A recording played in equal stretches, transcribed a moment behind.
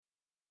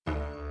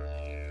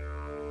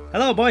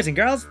Hello boys and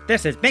girls,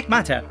 this is Big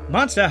Mata,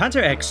 Monster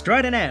Hunter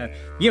Extraordinaire.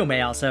 You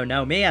may also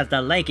know me as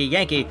the Lanky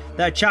Yankee,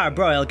 the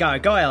Charbroiled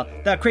Gargoyle,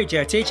 the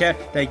Creature Teacher,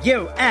 the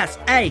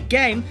USA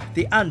Game,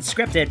 the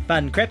Unscripted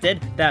Fun Cryptid,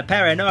 the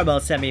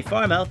Paranormal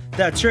Semi-Formal,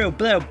 the True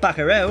Blue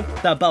Buckaroo,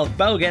 the Bulk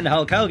Bogan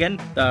Hulk Hogan,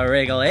 the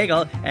Regal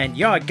Eagle, and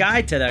your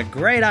guide to the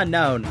Great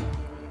Unknown.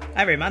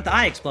 Every month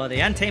I explore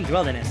the untamed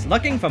wilderness,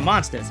 looking for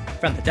monsters,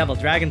 from the devil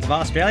dragons of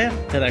Australia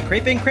to the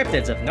creeping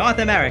cryptids of North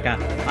America.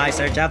 I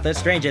search out the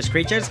strangest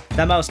creatures,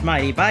 the most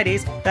mighty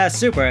bites, the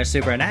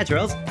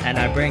supernaturals, and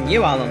I bring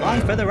you all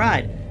along for the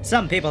ride.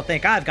 Some people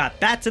think I've got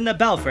bats in the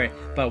belfry,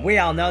 but we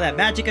all know that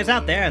magic is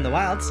out there in the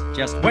wilds,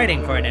 just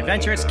waiting for an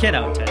adventurous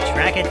kiddo to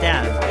track it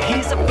down.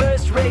 He's a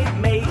first-rate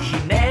mate, he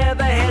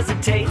never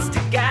hesitates to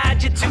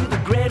guide you to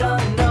the great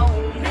unknown.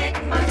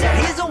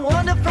 He's a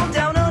wonderful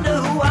down under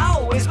who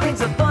always brings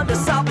the thunder,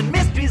 solving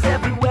mysteries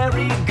everywhere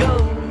he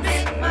goes.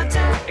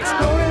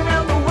 Exploring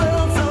around the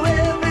world so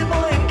every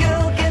boy and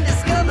girl can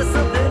discover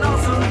something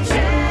awesome.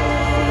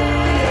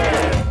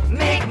 Yeah.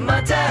 Make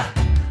Mata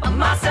a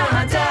monster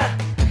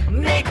hunter.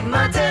 Make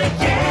Mata,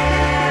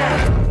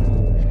 yeah.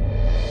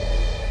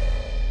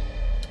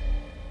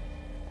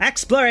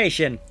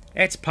 Exploration!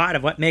 It's part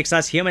of what makes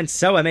us humans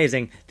so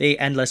amazing. The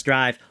endless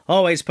drive,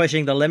 always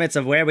pushing the limits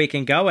of where we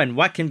can go and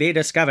what can be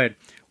discovered.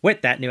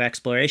 With that new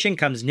exploration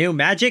comes new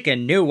magic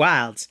and new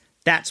wilds.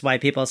 That's why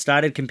people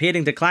started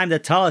competing to climb the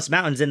tallest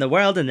mountains in the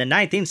world in the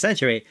 19th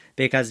century,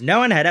 because no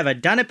one had ever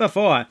done it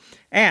before.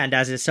 And,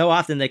 as is so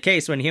often the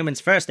case when humans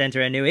first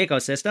enter a new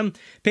ecosystem,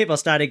 people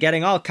started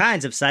getting all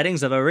kinds of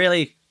sightings of a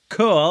really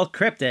cool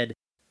cryptid.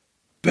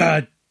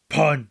 Bad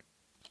pun.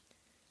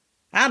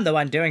 I'm the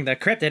one doing the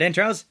cryptid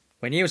intros.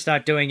 When you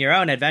start doing your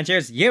own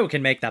adventures, you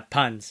can make the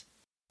puns.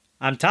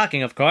 I'm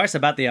talking, of course,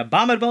 about the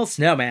Abominable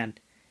Snowman.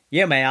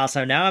 You may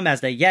also know him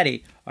as the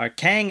Yeti, or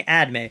Kang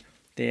Adme.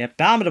 The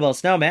Abominable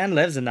Snowman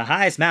lives in the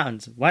highest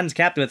mountains, ones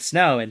capped with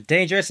snow and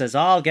dangerous as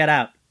all get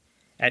out.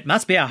 It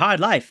must be a hard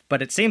life,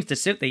 but it seems to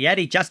suit the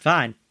Yeti just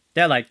fine.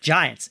 They're like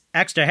giants,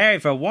 extra hairy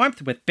for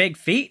warmth with big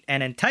feet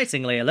and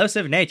enticingly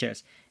elusive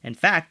natures. In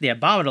fact, the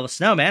Abominable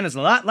Snowman is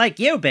a lot like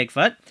you,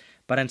 Bigfoot.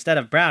 But instead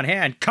of brown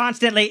hair and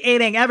constantly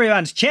eating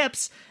everyone's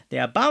chips, the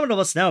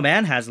Abominable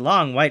Snowman has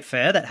long white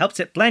fur that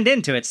helps it blend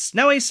into its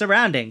snowy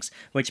surroundings,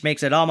 which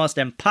makes it almost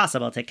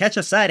impossible to catch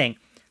a sighting.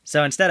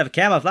 So instead of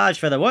camouflage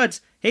for the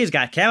woods, he's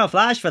got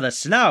camouflage for the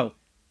snow.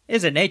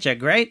 Isn't nature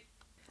great?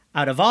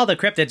 Out of all the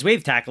cryptids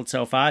we've tackled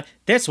so far,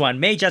 this one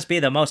may just be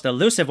the most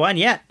elusive one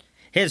yet.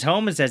 His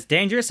home is as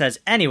dangerous as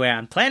anywhere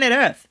on planet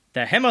Earth.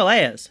 The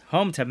Himalayas,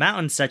 home to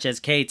mountains such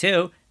as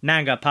K2,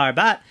 Nanga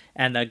Parbat,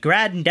 and the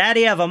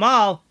granddaddy of them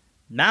all,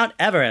 Mount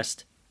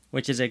Everest,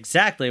 which is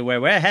exactly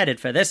where we're headed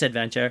for this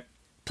adventure.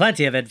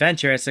 Plenty of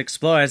adventurous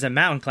explorers and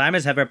mountain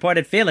climbers have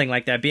reported feeling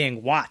like they're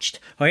being watched,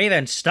 or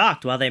even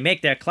stalked while they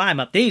make their climb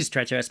up these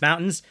treacherous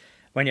mountains.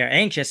 When you're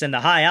anxious in the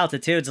high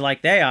altitudes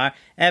like they are,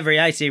 every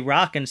icy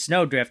rock and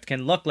snowdrift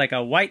can look like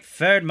a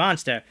white-furred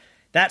monster.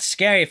 That's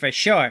scary for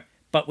sure,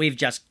 but we've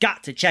just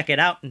got to check it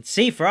out and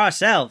see for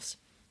ourselves.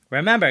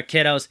 Remember,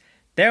 kiddos,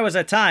 there was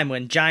a time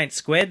when giant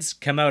squids,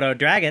 Komodo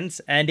dragons,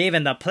 and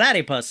even the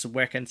platypus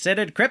were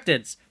considered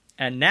cryptids.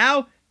 And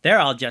now, they're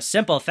all just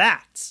simple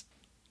facts.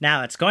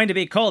 Now, it's going to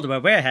be cold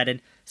where we're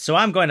headed, so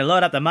I'm going to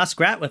load up the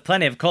muskrat with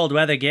plenty of cold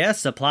weather gear,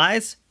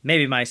 supplies,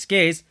 maybe my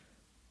skis.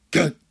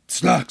 Get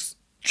snacks,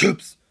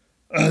 chips,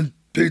 and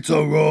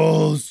pizza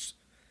rolls.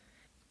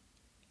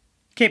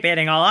 Keep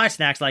eating all our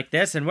snacks like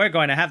this, and we're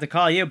going to have to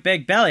call you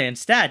Big Belly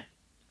instead.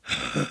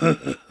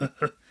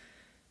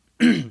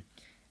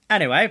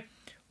 Anyway,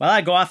 while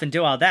I go off and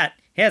do all that,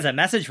 here's a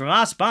message from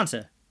our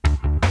sponsor.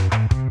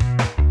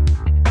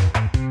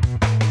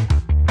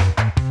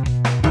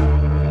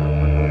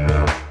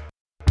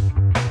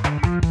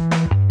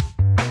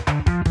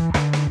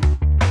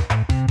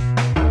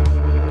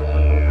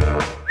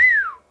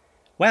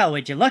 Well,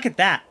 would you look at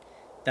that?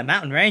 The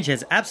mountain range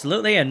is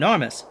absolutely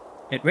enormous.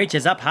 It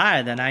reaches up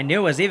higher than I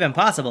knew was even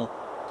possible.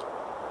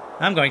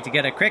 I'm going to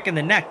get a crick in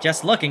the neck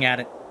just looking at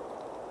it.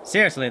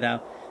 Seriously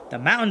though, the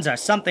mountains are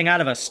something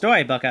out of a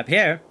storybook up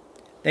here.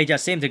 They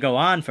just seem to go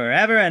on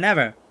forever and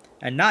ever,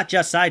 and not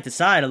just side to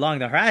side along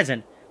the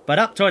horizon, but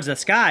up towards the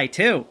sky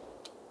too.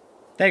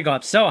 They go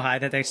up so high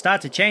that they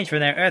start to change from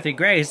their earthy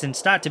grays and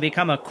start to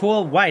become a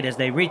cool white as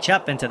they reach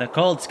up into the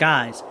cold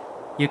skies.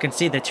 You can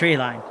see the tree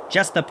line,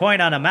 just the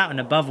point on a mountain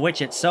above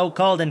which it's so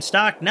cold and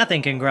stark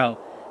nothing can grow.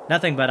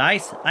 Nothing but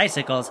ice,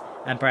 icicles,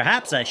 and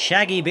perhaps a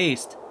shaggy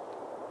beast.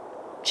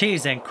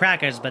 Cheese and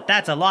crackers, but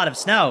that's a lot of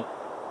snow.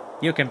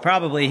 You can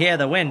probably hear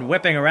the wind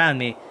whipping around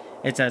me.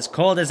 It's as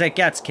cold as it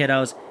gets,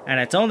 kiddos, and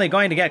it's only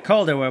going to get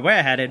colder where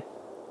we're headed.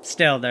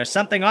 Still, there's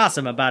something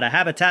awesome about a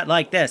habitat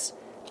like this.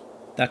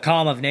 The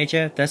calm of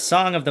nature, the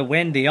song of the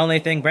wind the only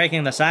thing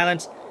breaking the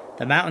silence,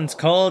 the mountains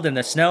cold and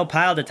the snow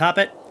piled atop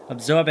it,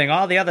 absorbing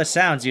all the other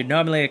sounds you'd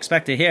normally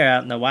expect to hear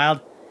out in the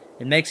wild.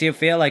 It makes you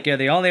feel like you're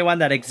the only one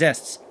that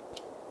exists.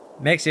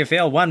 Makes you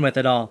feel one with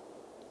it all.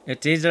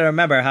 It's easy to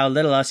remember how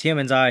little us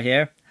humans are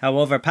here, how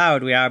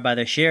overpowered we are by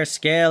the sheer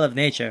scale of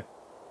nature.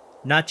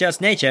 Not just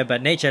nature,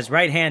 but nature's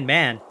right-hand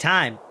man,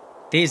 time.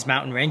 These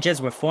mountain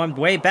ranges were formed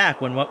way back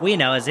when what we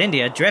know as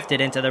India drifted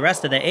into the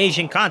rest of the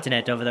Asian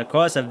continent over the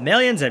course of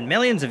millions and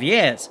millions of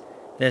years.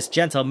 This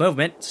gentle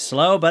movement,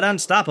 slow but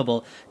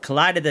unstoppable,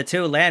 collided the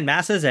two land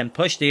masses and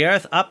pushed the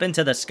Earth up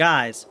into the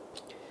skies.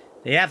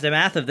 The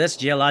aftermath of this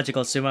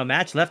geological sumo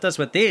match left us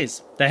with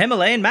these, the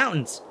Himalayan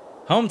mountains,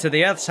 home to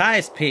the Earth's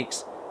highest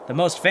peaks, the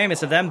most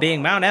famous of them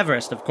being Mount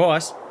Everest, of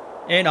course.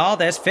 In all,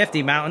 there's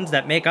 50 mountains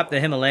that make up the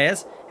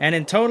Himalayas, and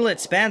in total it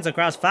spans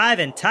across 5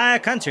 entire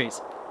countries.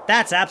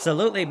 That's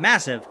absolutely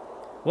massive.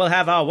 We'll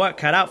have our work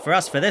cut out for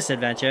us for this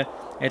adventure.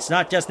 It's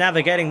not just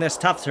navigating this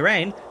tough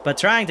terrain, but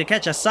trying to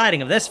catch a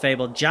sighting of this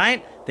fabled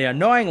giant, the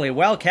annoyingly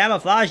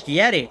well-camouflaged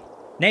Yeti.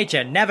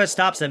 Nature never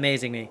stops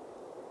amazing me.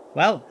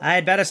 Well, I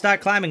had better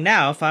start climbing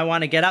now if I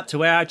want to get up to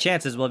where our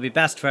chances will be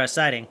best for a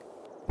sighting.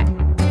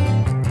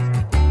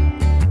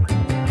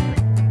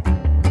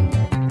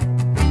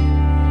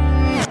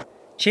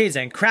 Cheese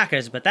and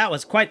crackers, but that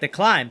was quite the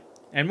climb,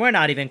 and we're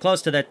not even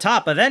close to the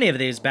top of any of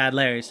these bad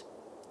Larrys.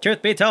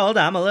 Truth be told,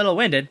 I'm a little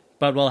winded,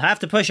 but we'll have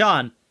to push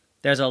on.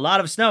 There's a lot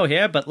of snow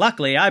here, but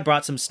luckily I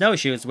brought some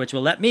snowshoes which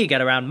will let me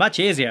get around much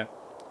easier.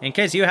 In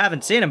case you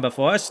haven't seen them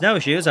before,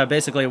 snowshoes are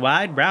basically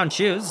wide, round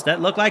shoes that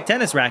look like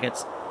tennis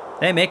rackets.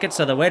 They make it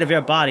so the weight of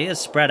your body is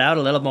spread out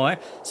a little more,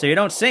 so you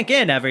don't sink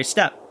in every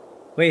step.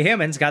 We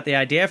humans got the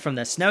idea from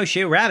the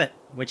snowshoe rabbit,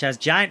 which has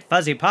giant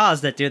fuzzy paws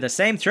that do the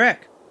same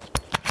trick.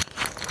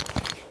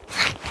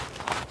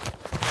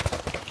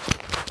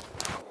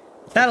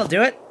 That'll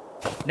do it.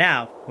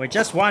 Now, we're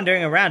just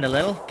wandering around a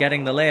little,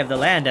 getting the lay of the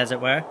land as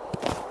it were.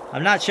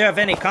 I'm not sure of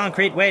any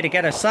concrete way to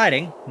get a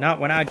sighting, not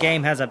when our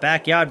game has a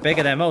backyard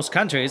bigger than most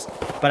countries,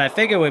 but I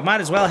figure we might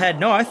as well head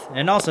north,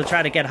 and also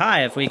try to get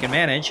high if we can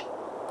manage.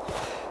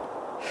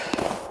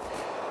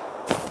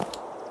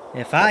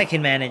 If I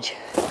can manage.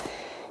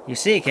 You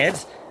see,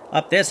 kids,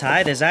 up this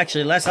high there's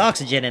actually less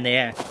oxygen in the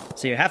air,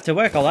 so you have to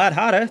work a lot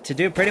harder to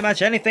do pretty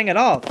much anything at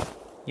all.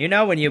 You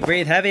know when you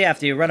breathe heavy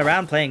after you run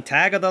around playing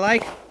tag or the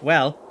like?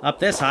 Well, up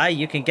this high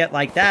you can get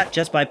like that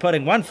just by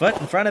putting one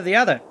foot in front of the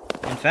other.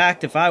 In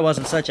fact, if I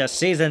wasn't such a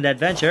seasoned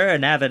adventurer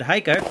and avid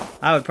hiker,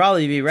 I would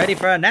probably be ready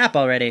for a nap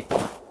already.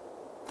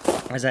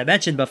 As I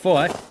mentioned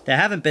before, there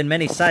haven't been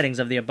many sightings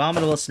of the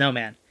Abominable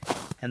Snowman.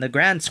 In the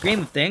grand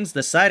scheme of things,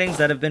 the sightings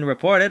that have been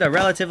reported are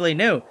relatively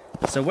new,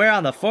 so we're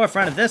on the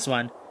forefront of this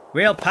one.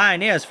 Real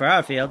pioneers for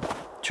our field.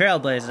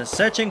 Trailblazers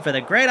searching for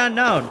the great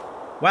unknown.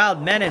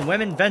 Wild men and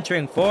women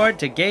venturing forward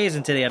to gaze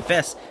into the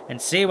abyss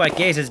and see what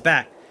gazes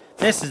back.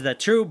 This is the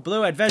true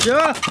blue adventure.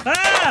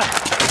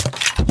 Ah!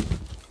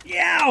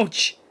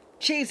 Ouch!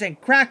 Cheese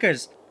and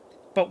crackers.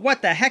 But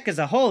what the heck is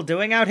a hole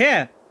doing out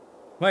here?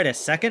 Wait a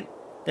second.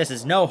 This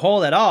is no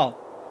hole at all.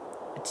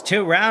 It's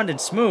too round and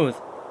smooth.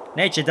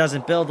 Nature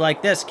doesn't build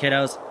like this,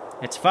 kiddos.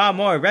 It's far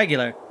more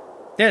irregular.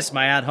 This,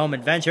 my at-home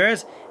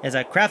adventurers, is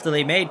a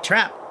craftily made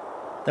trap.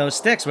 Those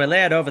sticks were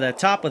layered over the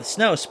top with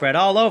snow spread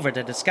all over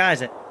to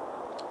disguise it.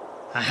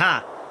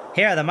 Aha!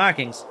 Here are the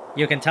markings.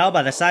 You can tell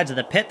by the sides of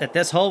the pit that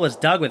this hole was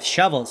dug with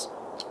shovels.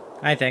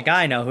 I think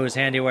I know whose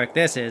handiwork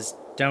this is,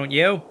 don't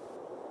you?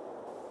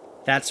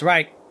 That's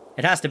right.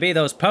 It has to be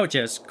those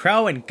poachers,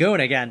 Crow and Goon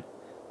again.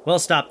 We'll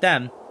stop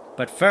them,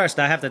 but first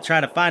I have to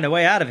try to find a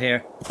way out of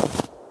here.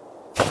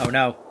 Oh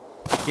no.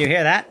 Do you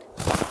hear that?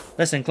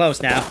 Listen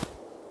close now.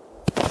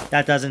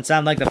 That doesn't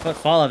sound like the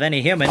footfall of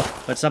any human,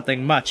 but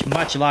something much,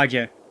 much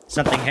larger.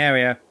 Something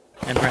hairier.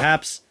 And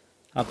perhaps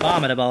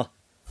abominable.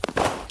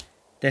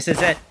 This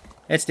is it.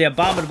 It's the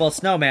Abominable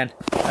Snowman.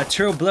 A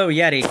true blue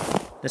Yeti.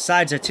 The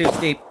sides are too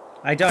steep.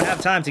 I don't have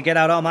time to get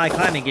out all my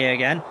climbing gear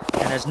again,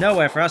 and there's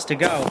nowhere for us to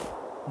go.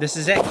 This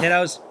is it,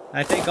 kiddos.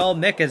 I think old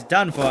Mick is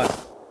done for.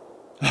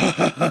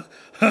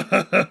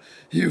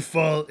 You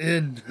fall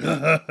in.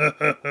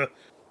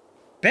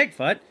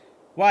 Bigfoot?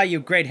 Why, you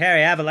great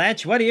hairy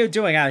avalanche, what are you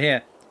doing out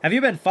here? Have you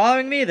been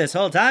following me this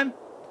whole time?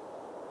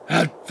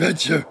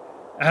 Adventure!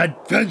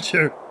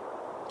 Adventure!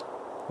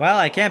 Well,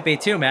 I can't be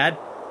too mad.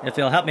 If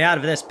you'll help me out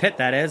of this pit,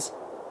 that is.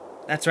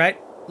 That's right.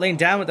 Lean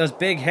down with those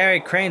big hairy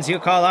cranes you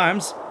call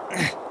arms.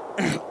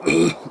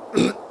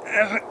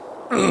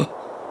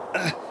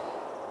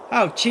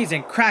 Oh, cheese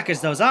and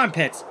crackers, those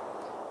armpits.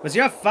 Was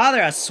your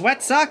father a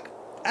sweat sock?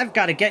 I've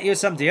got to get you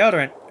some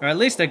deodorant, or at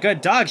least a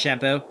good dog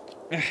shampoo.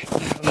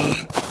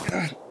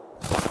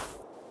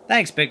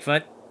 Thanks,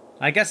 Bigfoot.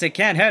 I guess it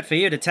can't hurt for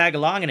you to tag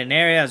along in an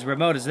area as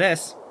remote as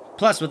this.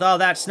 Plus, with all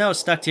that snow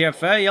stuck to your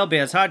fur, you'll be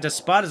as hard to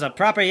spot as a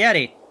proper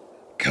Yeti.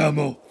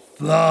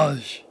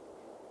 Camouflage.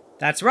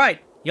 That's right.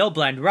 You'll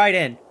blend right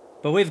in.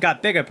 But we've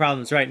got bigger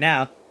problems right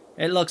now.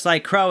 It looks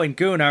like Crow and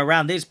Goon are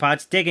around these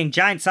parts digging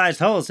giant-sized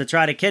holes to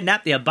try to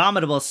kidnap the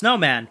Abominable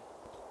Snowman.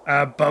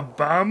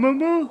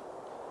 Abominable?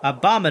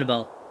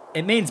 Abominable.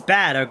 It means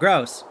bad or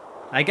gross.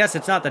 I guess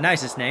it's not the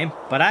nicest name,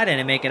 but I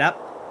didn't make it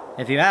up.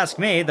 If you ask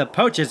me, the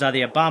poachers are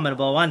the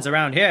abominable ones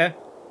around here.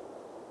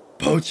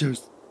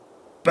 Poachers.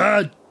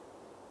 Bad.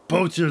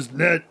 Poachers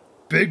net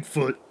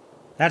Bigfoot.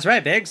 That's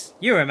right, Biggs.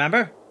 You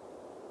remember.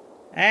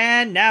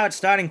 And now it's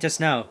starting to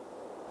snow.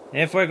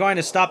 If we're going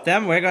to stop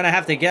them, we're going to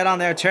have to get on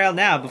their trail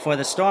now before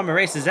the storm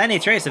erases any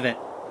trace of it.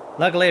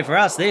 Luckily for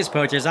us, these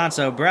poachers aren't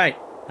so bright,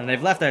 and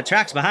they've left their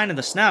tracks behind in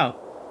the snow.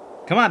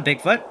 Come on,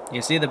 Bigfoot.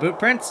 You see the boot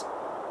prints?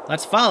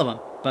 Let's follow them,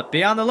 but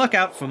be on the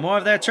lookout for more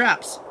of their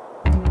traps.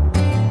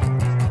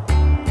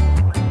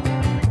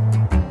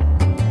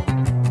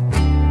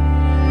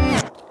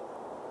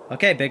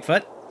 Okay,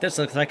 Bigfoot. This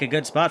looks like a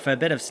good spot for a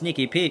bit of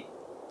sneaky Pete.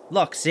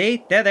 Look,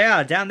 see? There they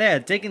are, down there,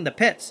 digging the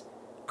pits.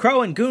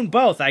 Crow and Goon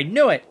both, I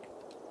knew it!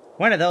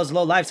 One of those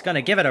lowlifes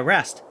gonna give it a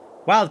rest.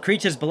 Wild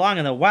creatures belong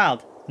in the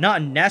wild,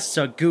 not in nests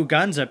or goo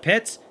guns or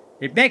pits.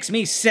 It makes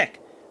me sick.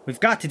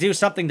 We've got to do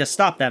something to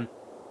stop them.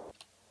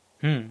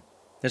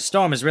 The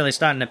storm is really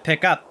starting to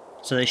pick up,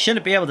 so they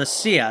shouldn't be able to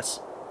see us.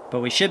 But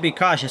we should be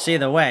cautious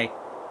either way.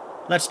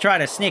 Let's try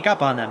to sneak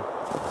up on them.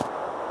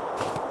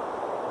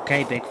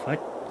 Okay, Bigfoot.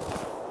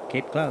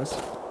 Keep close.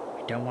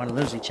 We don't want to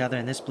lose each other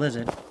in this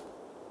blizzard.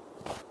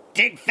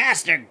 Dig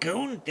faster,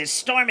 Goon. This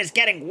storm is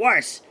getting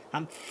worse.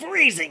 I'm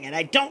freezing and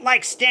I don't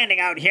like standing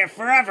out here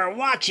forever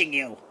watching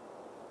you.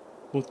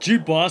 Well, gee,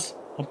 boss,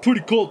 I'm pretty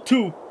cold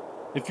too.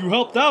 If you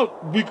helped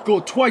out, we could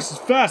go twice as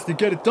fast and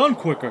get it done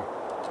quicker.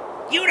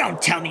 You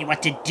don't tell me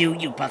what to do,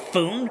 you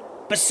buffoon.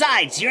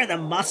 Besides, you're the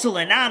muscle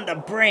and I'm the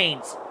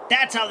brains.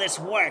 That's how this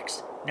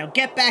works. Now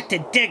get back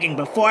to digging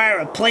before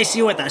I replace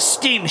you with a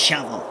steam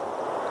shovel.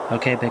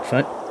 Okay,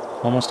 Bigfoot.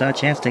 Almost our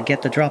chance to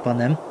get the drop on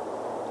them.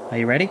 Are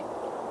you ready?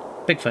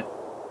 Bigfoot.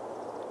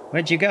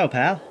 Where'd you go,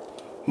 pal?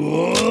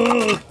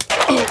 Whoa.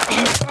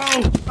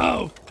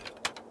 Ow.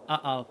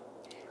 Uh-oh.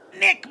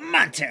 Nick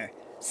Munter.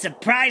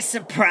 Surprise,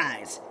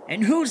 surprise.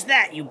 And who's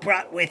that you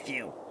brought with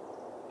you?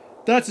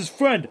 That's his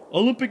friend,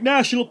 Olympic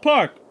National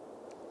Park.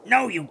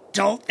 No, you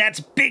dolt.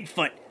 That's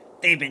Bigfoot.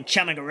 They've been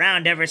chumming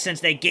around ever since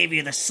they gave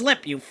you the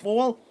slip, you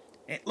fool.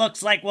 It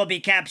looks like we'll be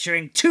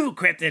capturing 2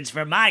 cryptids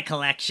for my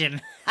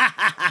collection. Ha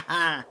ha ha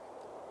ha.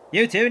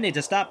 You two need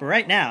to stop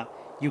right now.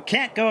 You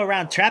can't go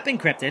around trapping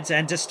cryptids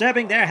and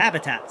disturbing their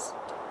habitats.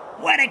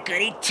 What a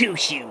goody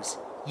two-shoes.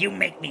 You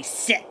make me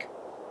sick.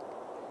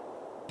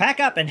 Pack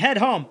up and head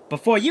home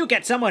before you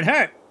get someone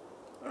hurt.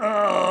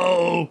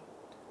 Oh.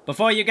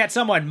 Before you get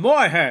someone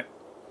more hurt.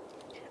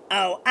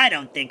 Oh, I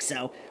don't think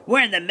so.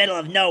 We're in the middle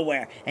of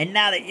nowhere, and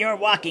now that your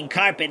walking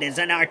carpet is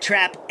in our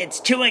trap, it's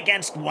 2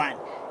 against 1.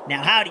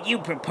 Now how do you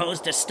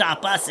propose to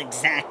stop us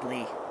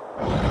exactly?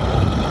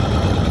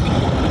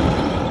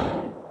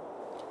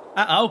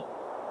 Uh-oh.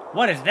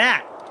 What is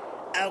that?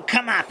 Oh,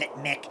 come off it,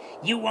 Mick.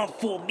 You won't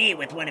fool me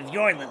with one of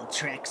your little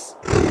tricks.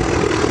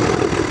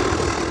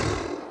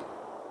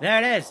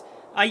 There it is.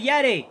 A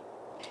Yeti.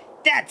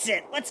 That's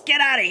it. Let's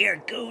get out of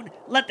here, Goon.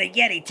 Let the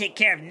Yeti take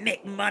care of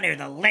Mick Munter,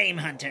 the lame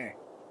hunter.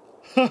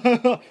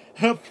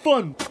 Have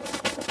fun.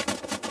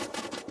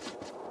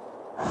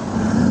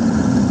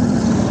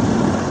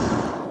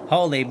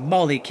 Holy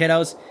moly,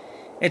 kiddos.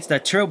 It's the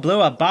true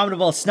blue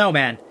abominable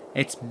snowman.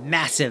 It's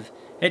massive.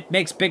 It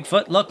makes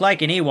Bigfoot look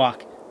like an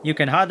Ewok. You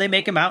can hardly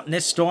make him out in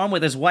this storm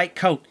with his white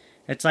coat.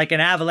 It's like an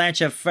avalanche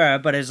of fur,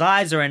 but his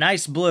eyes are a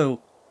nice blue.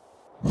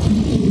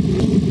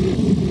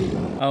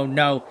 Oh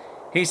no,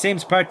 he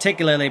seems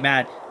particularly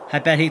mad. I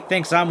bet he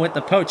thinks I'm with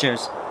the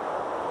poachers.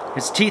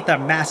 His teeth are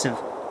massive.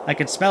 I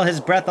can smell his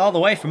breath all the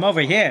way from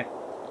over here.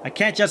 I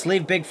can't just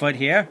leave Bigfoot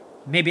here.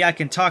 Maybe I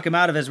can talk him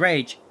out of his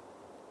rage.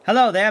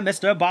 Hello there,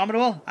 Mr.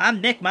 Abominable.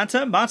 I'm Nick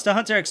Munter, Monster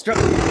Hunter Extra...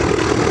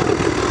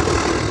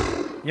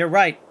 You're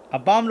right.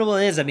 Abominable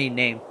is a mean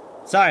name.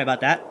 Sorry about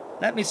that.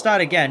 Let me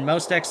start again,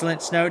 most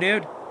excellent snow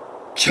dude.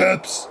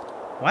 Chips.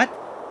 What?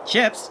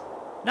 Chips?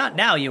 Not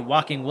now, you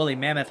walking woolly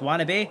mammoth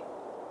wannabe.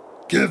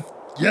 Give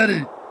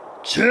Yeti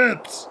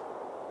chips.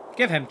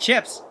 Give him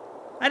chips.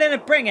 I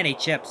didn't bring any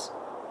chips.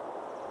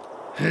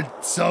 In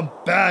some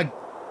bag,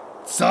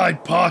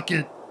 side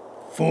pocket,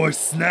 for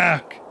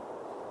snack.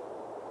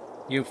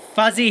 You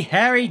fuzzy,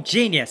 hairy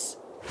genius.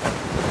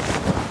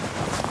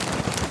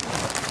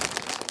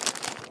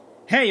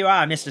 Here you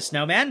are, Mr.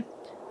 Snowman.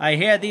 I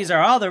hear these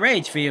are all the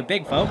rage for you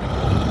big folk.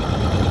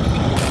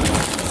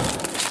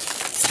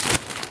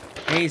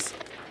 He's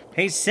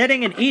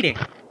sitting and eating.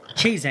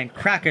 Cheese and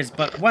crackers,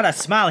 but what a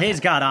smile he's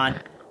got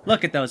on.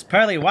 Look at those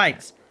pearly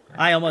whites.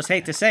 I almost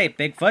hate to say it,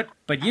 Bigfoot,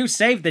 but you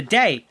saved the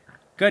day.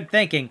 Good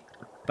thinking.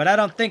 But I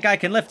don't think I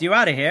can lift you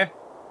out of here.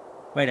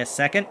 Wait a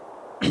second.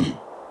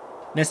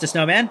 Mr.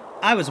 Snowman,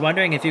 I was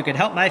wondering if you could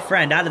help my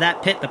friend out of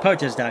that pit the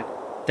poachers dug.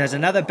 There's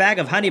another bag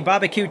of honey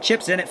barbecue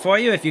chips in it for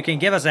you if you can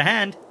give us a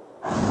hand.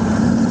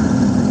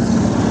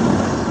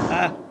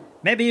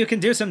 Maybe you can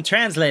do some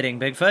translating,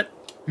 Bigfoot.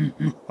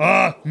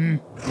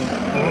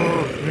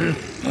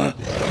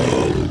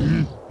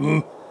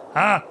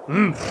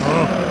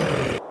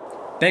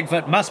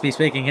 Bigfoot must be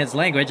speaking his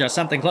language or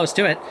something close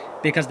to it,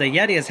 because the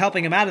Yeti is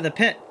helping him out of the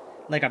pit,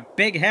 like a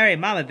big hairy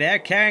mama bear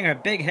carrying her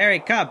big hairy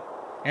cub.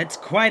 It's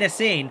quite a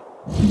scene.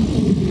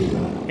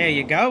 Here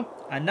you go.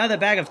 Another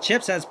bag of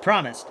chips as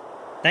promised.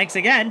 Thanks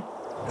again.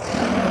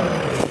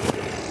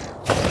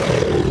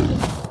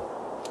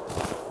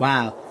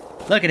 Wow.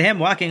 Look at him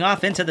walking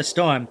off into the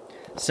storm.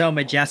 so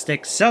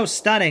majestic, so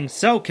stunning,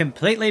 so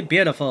completely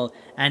beautiful,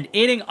 and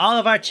eating all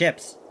of our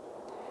chips.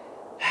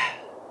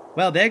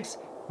 Well, Biggs,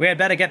 we had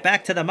better get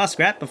back to the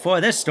muskrat before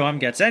this storm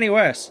gets any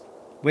worse.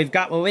 We've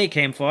got what we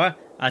came for,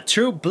 a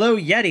true blue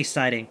Yeti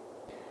sighting.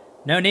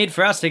 No need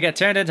for us to get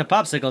turned into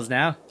popsicles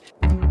now.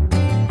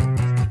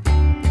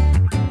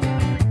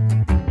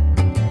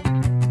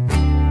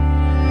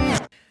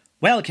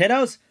 Well,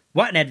 kiddos,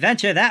 what an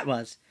adventure that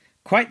was.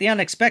 Quite the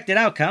unexpected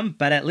outcome,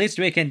 but at least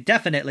we can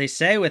definitely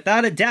say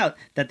without a doubt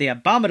that the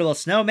Abominable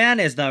Snowman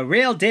is the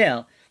real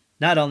deal.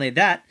 Not only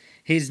that,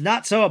 he's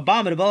not so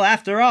abominable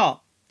after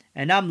all.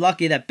 And I'm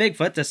lucky that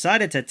Bigfoot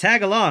decided to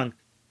tag along.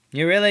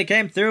 You really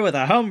came through with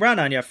a home run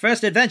on your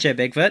first adventure,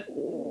 Bigfoot.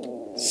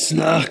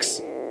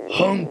 Snacks.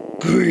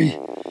 Hungry.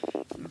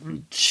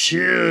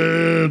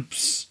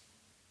 Chips.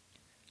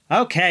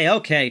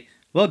 Okay.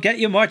 We'll get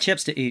you more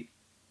chips to eat.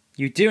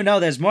 You do know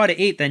there's more to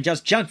eat than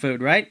just junk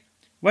food, right?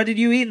 What did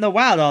you eat in the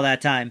wild all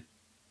that time?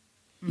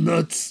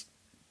 Nuts.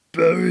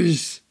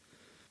 Berries.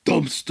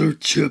 Dumpster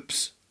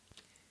chips.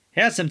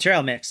 Here's some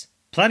trail mix.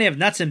 Plenty of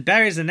nuts and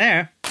berries in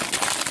there.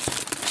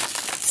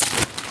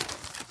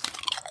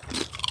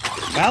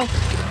 Well,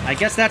 I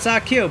guess that's our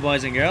cue,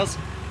 boys and girls.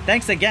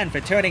 Thanks again for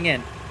tuning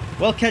in.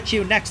 We'll catch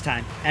you next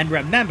time. And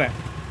remember,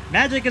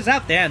 magic is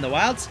out there in the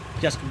wilds,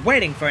 just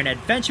waiting for an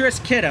adventurous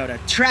kiddo to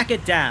track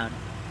it down.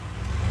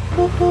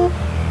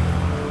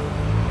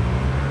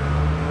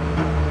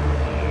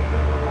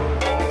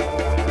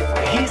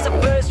 He's a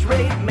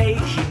first-rate mate,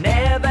 he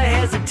never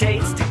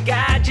hesitates to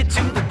guide you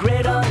to the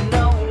great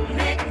unknown.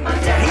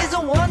 He's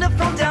a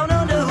wonderful down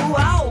under who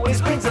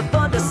always brings the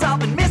fun to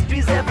solving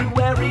mysteries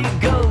everywhere he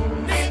goes.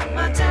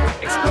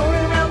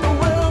 Exploring around the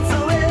world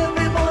so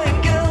every boy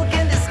and girl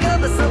can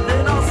discover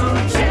something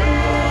awesome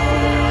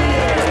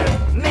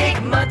too.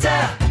 Make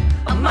Mata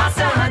a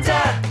monster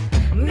hunter.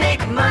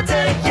 Make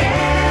Mata,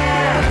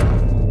 yeah!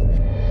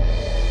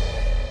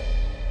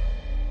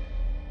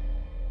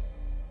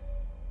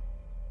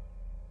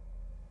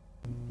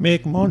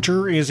 Mick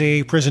Monter is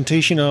a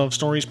presentation of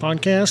Stories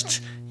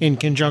Podcast in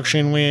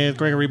conjunction with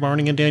Gregory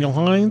Barning and Daniel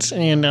Hines,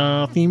 and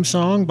a theme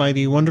song by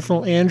the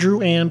wonderful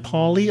Andrew and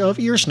Polly of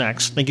Ear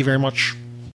Snacks. Thank you very much.